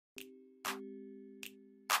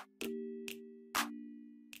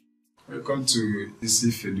Welcome to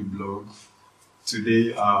Fedu blog.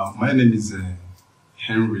 Today, my name is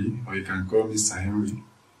Henry, or you can call me Mr. Henry.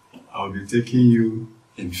 I'll be taking you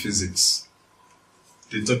in physics.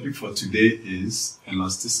 The topic for today is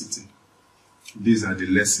elasticity. These are the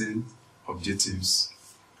lesson objectives.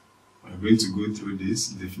 We're going to go through these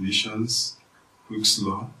definitions, Hooke's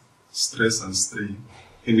law, stress and strain,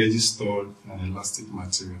 energy stored in an elastic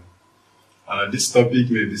material. This topic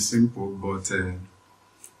may be simple, but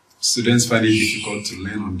students find it difficult to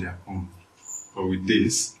learn on their own. But with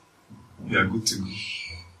this, we are good to go.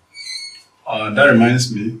 That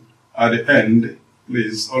reminds me, at the end,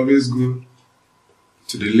 please always go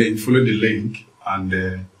to the link, follow the link,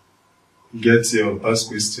 and get your past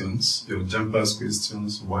questions, your Jamb past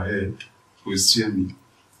questions, Waec, question.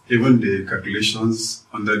 Even the calculations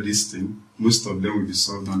under this thing, most of them will be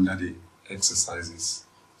solved under the exercises.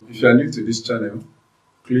 If you are new to this channel,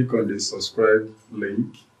 click on the subscribe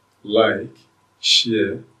link, like,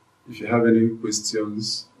 share. If you have any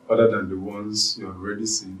questions other than the ones you have already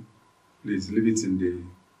seen, please leave it in the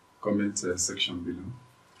comment section below.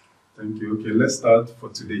 Thank you. Okay, let's start for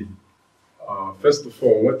today. First of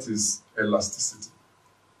all, what is elasticity?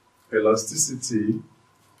 Elasticity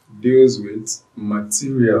deals with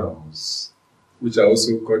materials, which are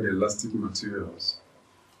also called elastic materials.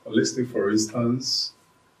 Let's take, for instance,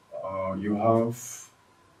 you have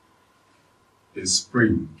a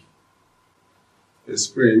spring. A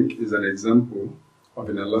spring is an example of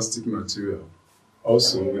an elastic material.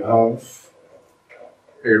 Also, we have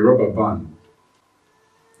a rubber band.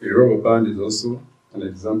 A rubber band is also an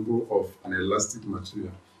example of an elastic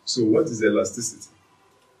material. So what is elasticity?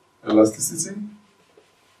 Elasticity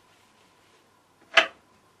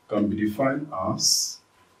can be defined as,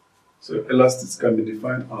 elasticity can be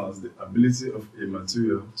defined as the ability of a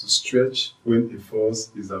material to stretch when a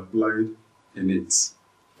force is applied in it.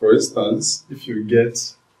 For instance, if you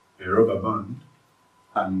get a rubber band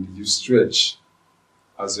and you stretch,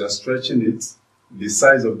 as you are stretching it, the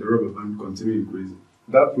size of the rubber band continues increasing.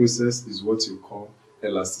 That process is what you call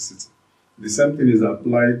elasticity. The same thing is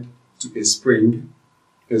applied to a spring.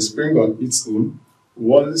 A spring on its own,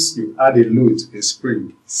 once you add a load to a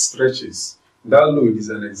spring, it stretches. That load is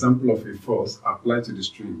an example of a force applied to the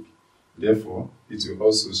string. Therefore, it will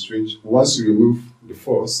also stretch. Once you remove the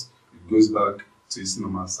force, it goes back to its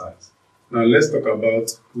normal size. Now let's talk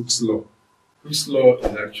about Hooke's law. Hooke's law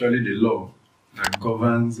is actually the law that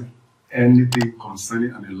governs anything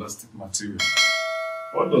concerning an elastic material.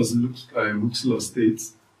 What does Hooke's law state?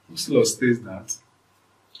 Hooke's law states that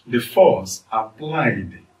the force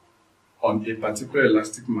applied on a particular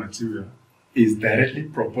elastic material is directly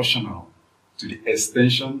proportional to the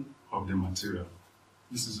extension of the material.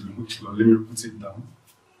 This is Hooke's law. Let me put it down.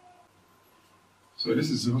 So this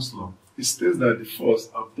is Hooke's law. It states that the force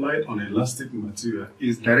applied on elastic material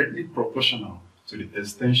is directly proportional to the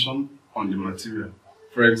extension on the material.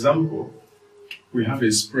 For example, we have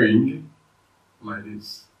a spring like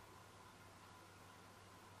this,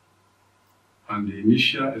 and the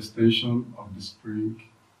initial extension of the spring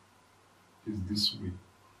is this way.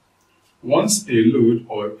 Once a load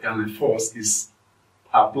or a force is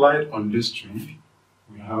applied on this string,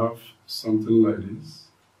 we have something like this.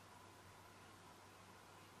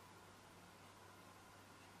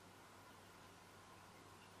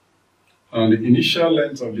 And the initial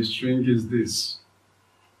length of the string is this,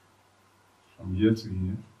 from here to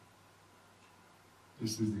here.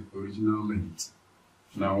 This is the original length.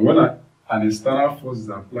 Now, when an external force is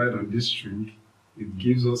applied on this string, it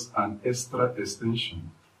gives us an extra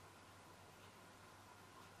extension.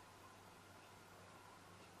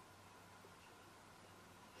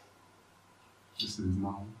 This is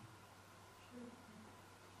now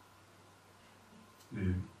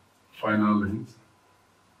the final length,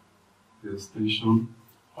 the extension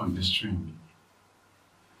on the string.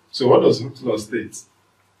 So what does Hooke's law state?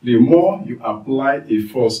 The more you apply a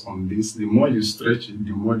force on this, the more you stretch it,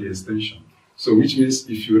 the more the extension. So which means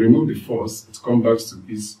if you remove the force, it comes back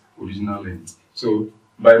to its original length. So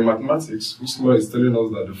by mathematics, Hooke's law is telling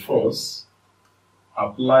us that the force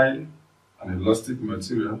applied on an elastic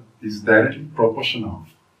material is directly proportional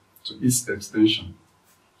to its extension.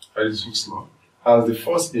 That is Hooke's law. As the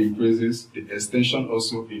force increases, the extension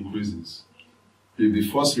also increases. If the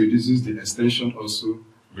force reduces, the extension also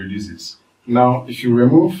reduces. Now, if you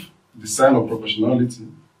remove the sign of proportionality,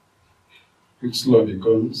 Hooke's law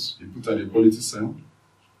becomes, you put an equality sign,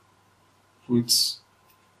 put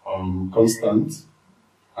constant,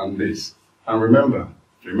 and this. And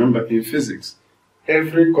remember in physics,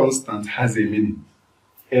 every constant has a meaning.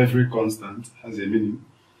 Every constant has a meaning.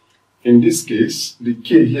 In this case, the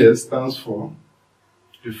K here stands for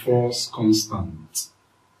the force constant.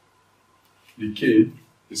 The K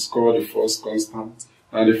is called the force constant.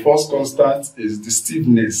 And the force constant is the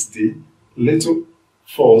stiffness, the little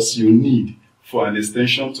force you need for an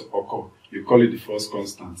extension to occur. You call it the force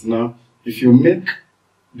constant. Now, if you make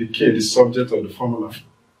the K the subject of the formula,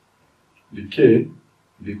 the K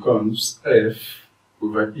becomes F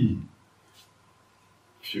over E.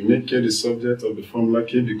 If you make K the subject of the formula,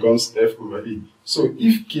 K becomes F over E. So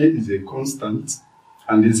if K is a constant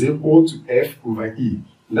and is equal to F over E,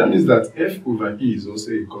 that means that F over E is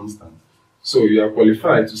also a constant. So you are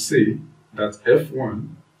qualified to say that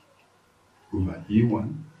F1 over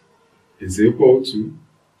E1 is equal to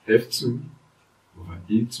F2 over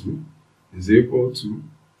E2 is equal to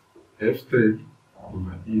F3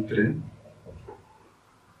 over E3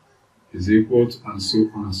 is equal to, and so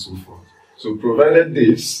on and so forth. So provided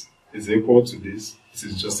this is equal to this, it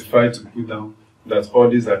is justified to put down that all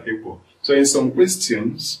these are equal. So in some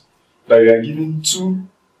questions that you are given two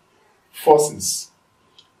forces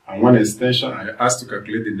and one extension, and you're asked to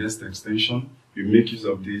calculate the next extension, you make use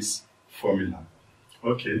of this formula.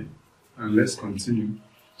 Okay, and let's continue.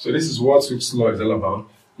 So this is what Hooke's law is all about.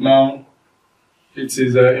 Now, it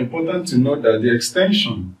is important to note that the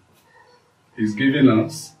extension is giving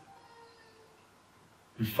us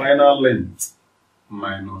the final length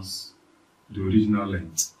minus the original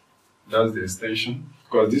length. That's the extension,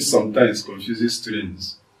 because this sometimes confuses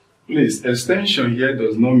students. Please, extension here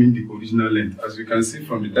does not mean the original length, as you can see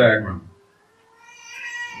from the diagram.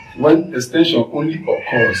 When extension only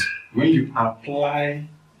occurs when you apply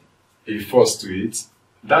a force to it,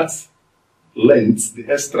 that length, the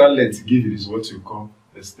extra length given, is what you call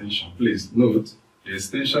extension. Please note, the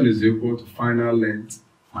extension is equal to final length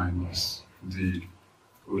minus the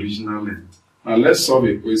original length. Now let's solve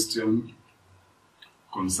a question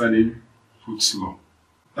concerning Hooke's law.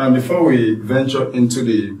 Now before we venture into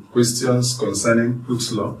the questions concerning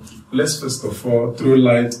Hooke's law, let's first of all throw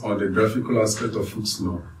light on the graphical aspect of Hooke's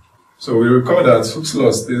law. So we recall that Hooke's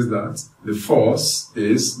law states that the force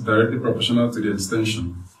is directly proportional to the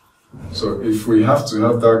extension. So if we have to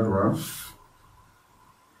have that graph,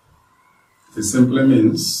 it simply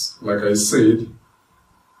means, like I said,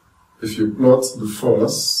 if you plot the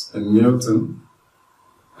force in Newton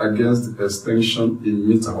against the extension in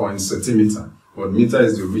meter or in centimeter, but meter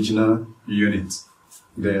is the original unit,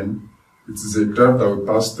 then it is a graph that will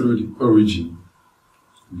pass through the origin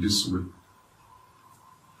this way.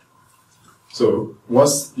 So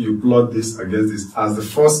once you plot this against this, as the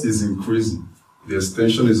force is increasing, the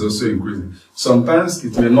extension is also increasing. Sometimes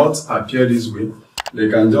it may not appear this way. They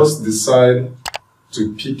can just decide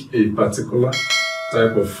to pick a particular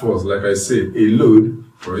type of force. Like I said, a load,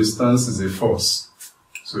 for instance, is a force.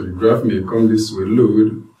 So the graph may come this way,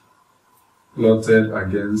 load plotted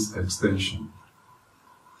against extension.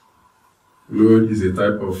 Load is a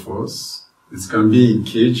type of force. It can be in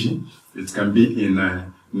kg, it can be in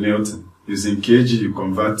Newton. Using kg, you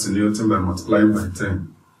convert to Newton by multiplying by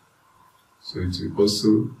 10. So it will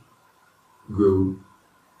also go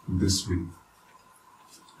this way.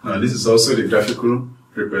 Now this is also the graphical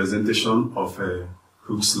representation of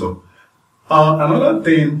Hooke's law. Another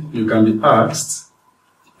thing you can be asked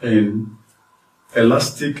in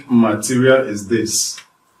elastic material is this.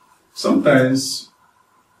 Sometimes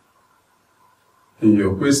in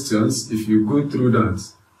your questions, if you go through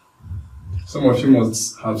that, some of you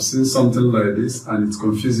must have seen something like this and it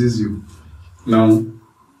confuses you. Now,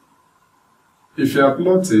 if you are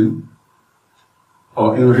plotting,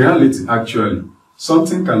 or in reality actually,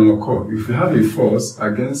 something can occur if you have a force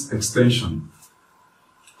against extension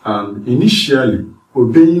and initially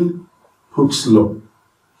obeying Hooke's law,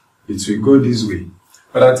 it will go this way.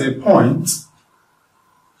 But at a point,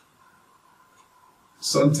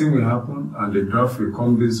 something will happen and the graph will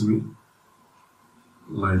come this way,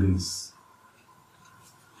 like this.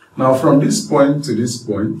 Now from this point to this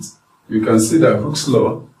point, you can see that Hooke's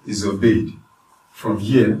law is obeyed. From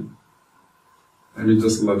here, let me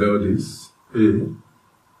just label this A, let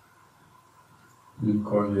me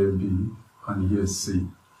call here B, and here C.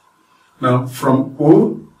 Now from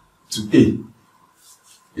O to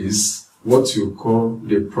A is what you call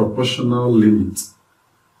the proportional limit.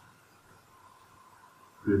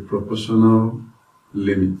 The proportional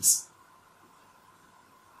limit.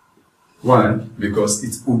 Why? Because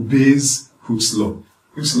it obeys Hooke's law.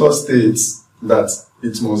 Hooke's law states that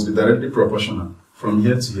it must be directly proportional from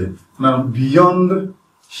here to here. Now, beyond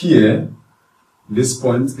here, this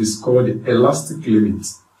point is called the elastic limit.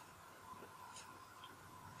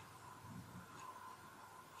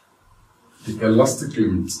 The elastic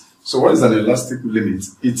limit. So what is an elastic limit?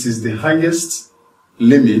 It is the highest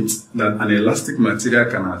limit that an elastic material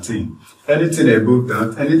can attain. Anything above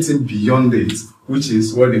that, anything beyond it, which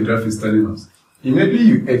is what the graph is telling us. Immediately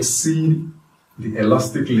you exceed the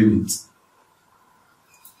elastic limit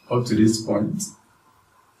up to this point.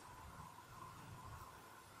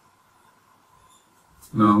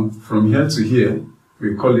 Now, from here to here,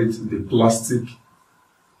 we call it the plastic.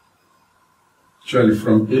 Actually,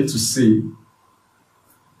 from A to C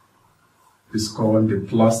is called the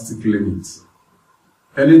plastic limit.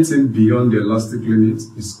 Anything beyond the elastic limit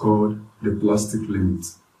is called the plastic limit.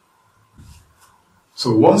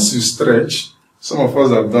 So once you stretch, some of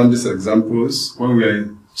us have done these examples when we are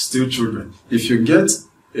still children. If you get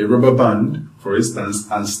a rubber band, for instance,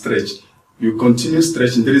 and stretch, you continue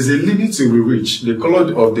stretching, there is a limit you will reach. The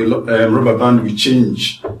color of the rubber band will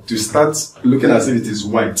change to start looking as if it is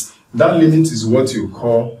white. That limit is what you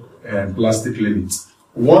call plastic limit.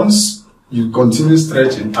 Once you continue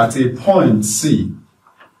stretching, at a point C,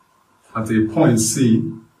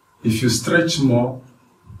 if you stretch more,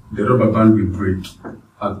 the rubber band will break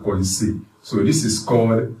at point C. So this is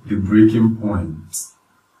called the breaking point.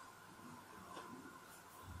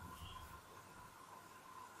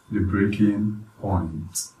 The breaking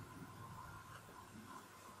point.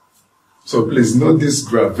 So please note this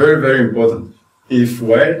graph, very, very important. If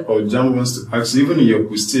Waec or Jamb wants to ask you, even in your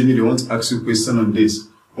question, they want to ask you a question on this,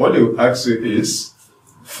 what they will ask you is,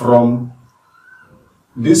 from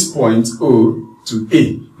this point O to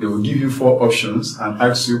A, they will give you 4 options and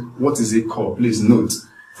ask you, what is it called? Please note,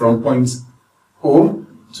 from point O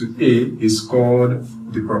to A is called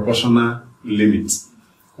the proportional limit.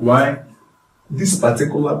 Why? This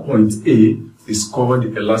particular point A is called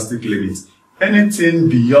the elastic limit. Anything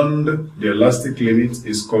beyond the elastic limit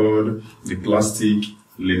is called the plastic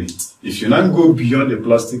limit. If you now go beyond the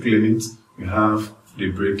plastic limit, you have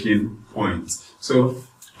the breaking point. So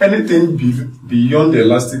anything beyond the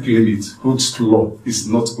elastic limit, Hooke's law is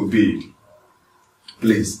not obeyed.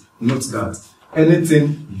 Please note that.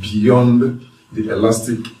 Anything beyond the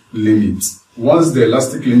elastic limit, once the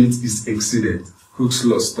elastic limit is exceeded, Hooke's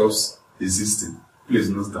law stops existing. Please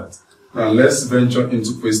note that. Now let's venture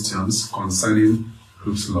into questions concerning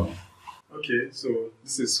Hooke's law. Okay, so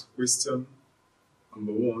this is question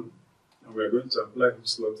number 1, and we are going to apply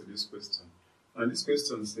Hooke's law to this question. And this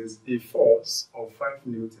question says, a force of 5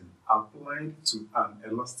 Newton applied to an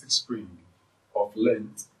elastic spring of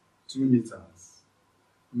length 2 meters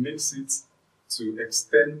makes it to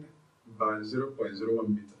extend by 0.01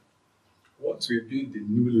 meter. What will be the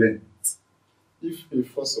new length if a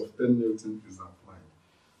force of 10 Newton is applied?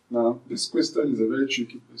 Now, this question is a very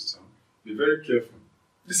tricky question. Be very careful.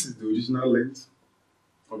 This is the original length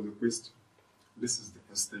of the question. This is the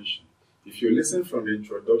extension. If you listen from the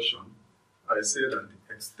introduction, I said that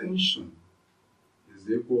the extension is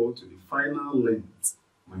equal to the final length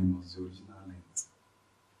minus the original length.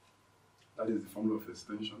 That is the formula of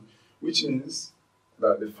extension, which means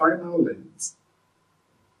that the final length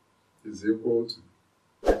is equal to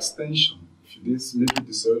extension. If you make it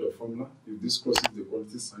the sort of formula, if this crosses the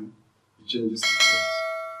quantity sign, it changes to plus.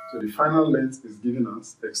 So the final length is giving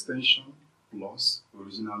us extension plus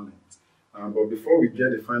original length. But before we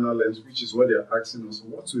get the final length, which is what they are asking us,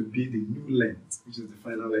 what will be the new length, which is the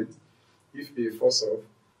final length, if a force of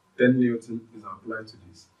 10 Newton is applied to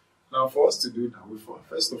this? Now, for us to do that, we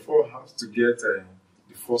first of all have to get the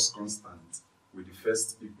force constant with the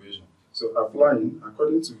first equation. So applying,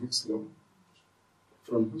 according to Hooke's law,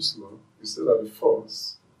 from Hooke's law, we say that the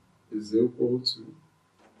force is equal to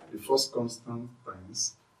the force constant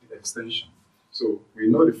times the extension. So we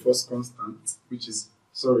know the force constant, which is,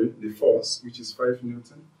 the force, which is 5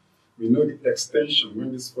 Newton. We know the extension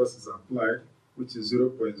when this force is applied, which is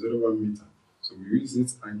 0.01 meter. So we use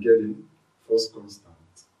it and get the force constant.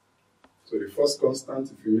 So the force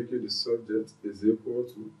constant, if you make it the subject, is equal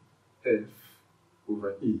to F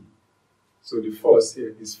over E. So the force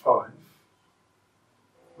here is 5,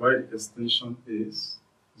 while the extension is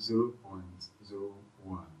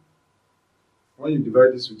 0.01. When you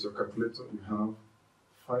divide this with your calculator, you have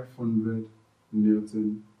 500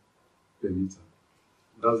 Newton per meter.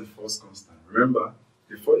 That's the force constant. Remember,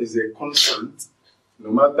 the force is a constant no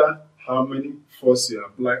matter how many force you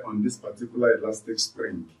apply on this particular elastic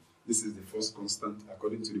spring. This is the force constant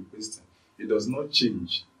according to the question. It does not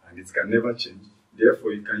change and it can never change.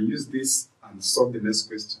 Therefore, you can use this and solve the next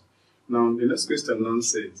question. Now, the next question now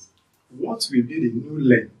says, what will be the new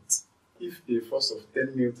length if a force of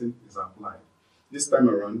 10 Newton is applied? This time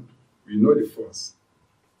around, we know the force.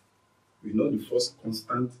 We know the force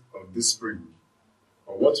constant of this spring.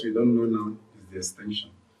 But what we don't know now is the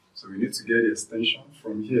extension. So we need to get the extension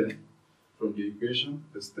from here, from the equation.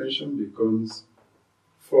 The extension becomes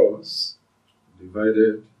force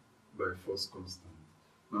divided by force constant.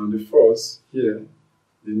 Now the force here,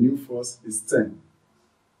 the new force is 10.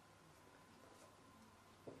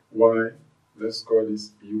 Y, let's call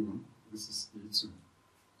this E1, this is E2.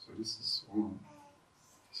 So this is 1.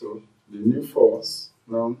 So the new force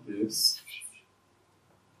now is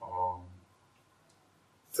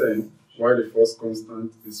 10, while the force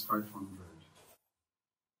constant is 500.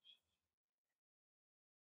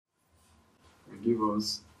 Will give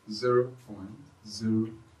us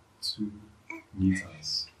 0.02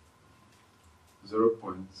 meters.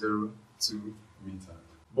 0.02 meters.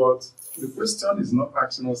 But the question is not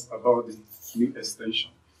asking us about the new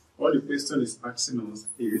extension. What the question is asking us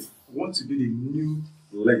is, what to be the new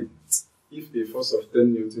length if a force of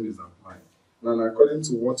 10 Newton is applied? Now, according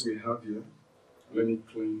to what we have here, let me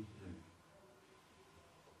clean here.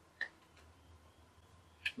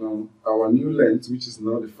 Now, our new length, which is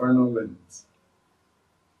now the final length,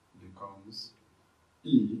 becomes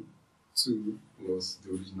E2 plus the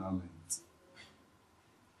original length.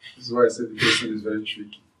 This is why I said the question is very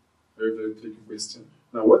tricky. Very, very tricky question.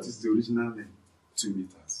 Now, what is the original length? 2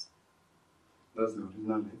 meters. That's the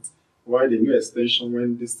original length. Why the new extension,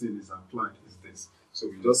 when this thing is applied, is this. So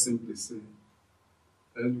we just simply say,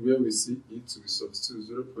 and where we see E2, we substitute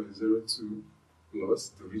 0.02 plus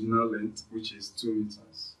the original length, which is 2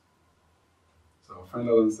 meters. So our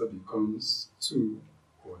final answer becomes 2.02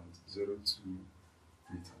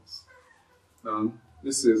 meters. Now,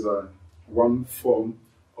 this is one form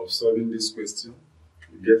of solving this question.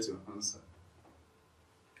 You get your answer.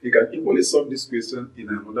 You can equally solve this question in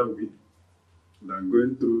another way than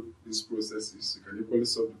going through these processes. You can equally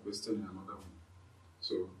solve the question in another way.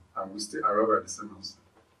 So I will still arrive at the same answer.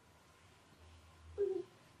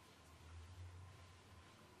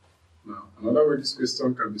 Now, another way this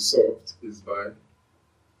question can be solved is by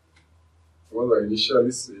what I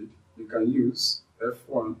initially said. You can use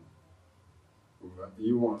F1 over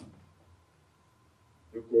E1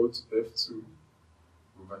 equal to F2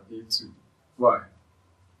 over E2. Why?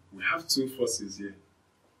 We have two forces here.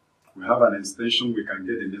 We have an extension, we can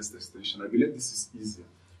get the next extension. I believe this is easier.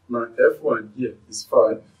 Now, F1 here is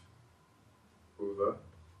 5 over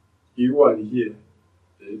E1 here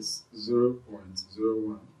is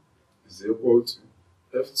 0.01 is equal to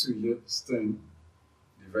F2 here is 10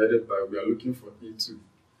 divided by, we are looking for E2.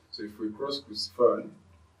 So if we cross crucify,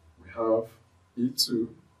 we have E2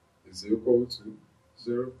 is equal to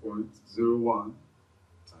 0.01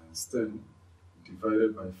 times 10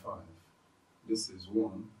 divided by 5. This is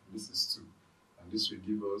 1, this is 2. And this will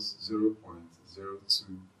give us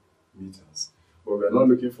 0.02 meters. But we are not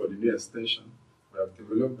looking for the new extension. We have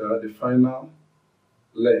developed that the final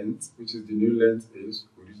length, which is the new length, is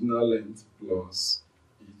original length plus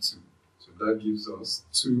E2. So that gives us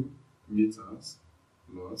 2 meters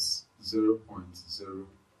plus 0.02,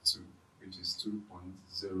 which is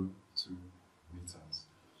 2.02 meters.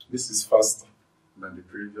 This is faster than the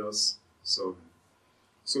previous solving.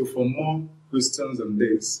 So for more questions on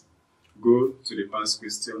this, go to the past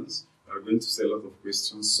questions. We are going to see a lot of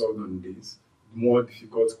questions solved on this. More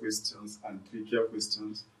difficult questions and trickier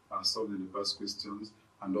questions are solved in the past questions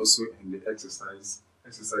and also in the exercises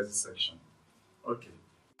section. Okay.